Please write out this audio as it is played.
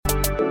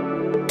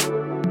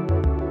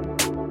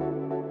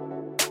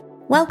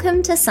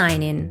Welcome to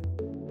Sign In.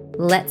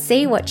 Let's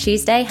see what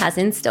Tuesday has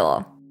in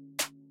store.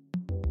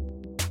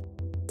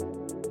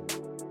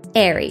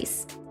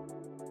 Aries.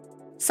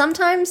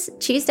 Sometimes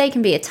Tuesday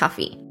can be a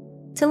toughie.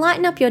 To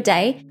lighten up your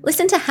day,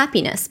 listen to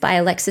Happiness by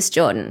Alexis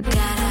Jordan.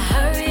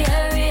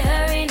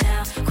 Hurry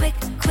now.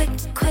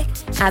 Quick.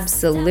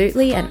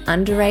 Absolutely an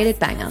underrated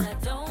banger.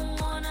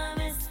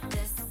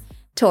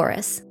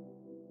 Taurus.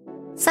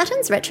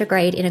 Saturn's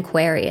retrograde in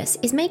Aquarius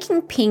is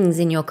making pings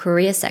in your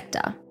career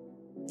sector.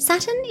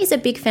 Saturn is a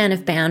big fan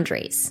of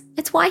boundaries.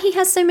 It's why he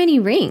has so many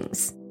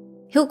rings.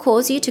 He'll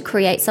cause you to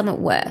create some at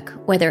work,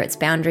 whether it's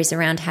boundaries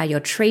around how you're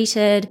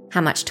treated,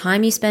 how much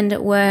time you spend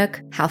at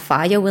work, how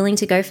far you're willing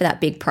to go for that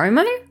big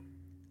promo.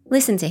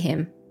 Listen to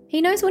him.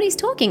 He knows what he's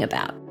talking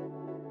about.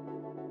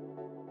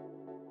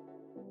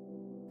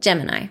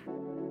 Gemini.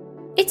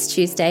 It's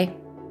Tuesday.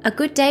 A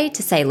good day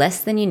to say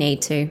less than you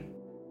need to.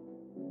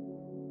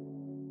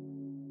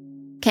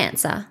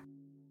 Cancer.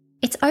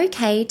 It's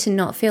okay to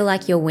not feel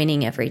like you're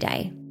winning every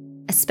day,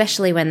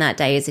 especially when that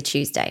day is a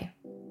Tuesday.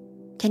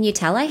 Can you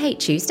tell I hate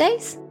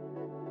Tuesdays?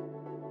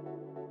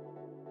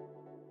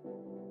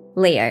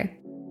 Leo.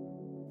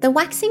 The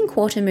waxing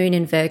quarter moon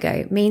in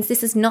Virgo means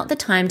this is not the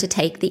time to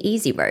take the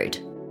easy road.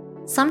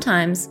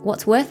 Sometimes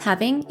what's worth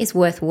having is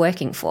worth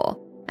working for,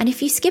 and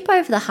if you skip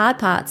over the hard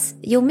parts,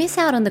 you'll miss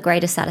out on the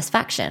greater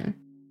satisfaction.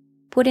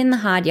 Put in the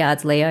hard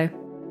yards, Leo.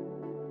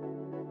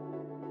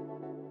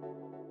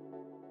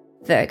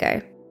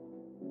 Virgo.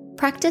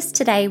 Practice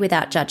today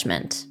without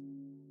judgment.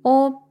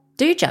 Or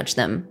do judge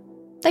them.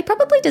 They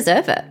probably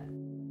deserve it.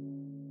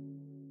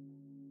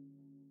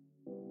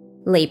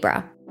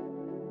 Libra.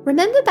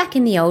 Remember back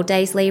in the old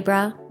days,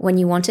 Libra, when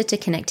you wanted to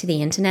connect to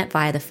the internet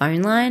via the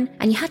phone line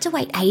and you had to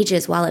wait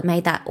ages while it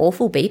made that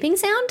awful beeping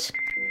sound?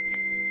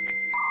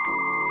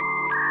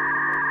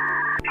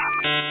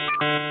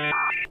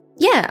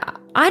 Yeah,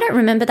 I don't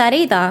remember that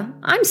either.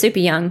 I'm super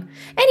young.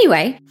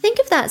 Anyway, think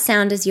of that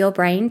sound as your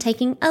brain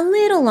taking a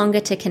little longer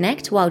to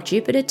connect while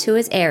Jupiter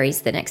tours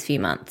Aries the next few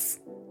months.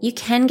 You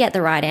can get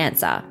the right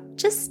answer.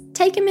 Just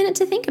take a minute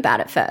to think about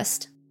it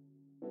first.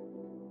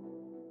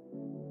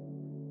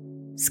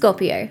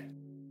 Scorpio.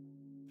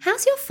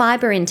 How's your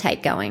fibre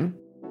intake going?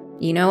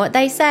 You know what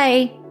they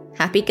say,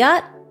 happy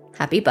gut,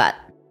 happy butt.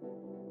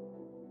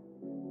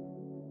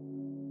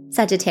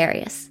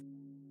 Sagittarius.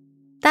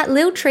 That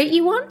little treat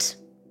you want?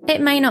 It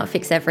may not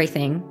fix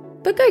everything,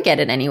 but go get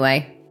it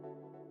anyway.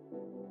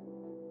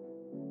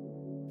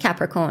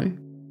 Capricorn.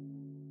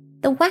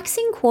 The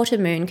waxing quarter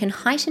moon can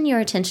heighten your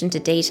attention to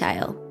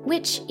detail,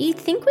 which you'd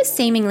think was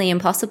seemingly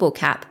impossible,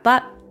 Cap,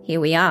 but here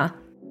we are.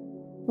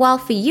 While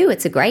for you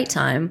it's a great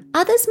time,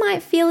 others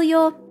might feel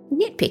you're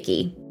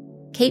nitpicky.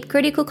 Keep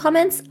critical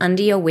comments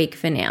under your wig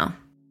for now.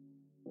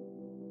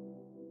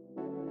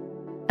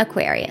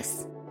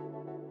 Aquarius.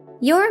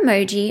 Your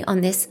emoji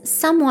on this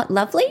somewhat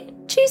lovely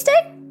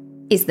Tuesday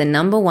is the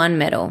number one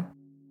medal.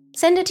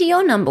 Send it to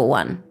your number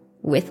one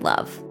with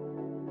love.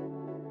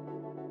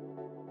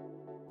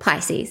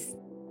 Pisces.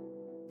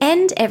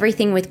 End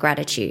everything with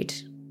gratitude.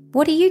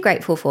 What are you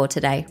grateful for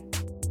today?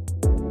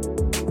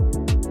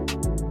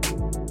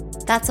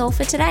 That's all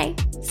for today.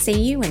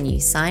 See you when you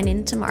sign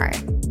in tomorrow.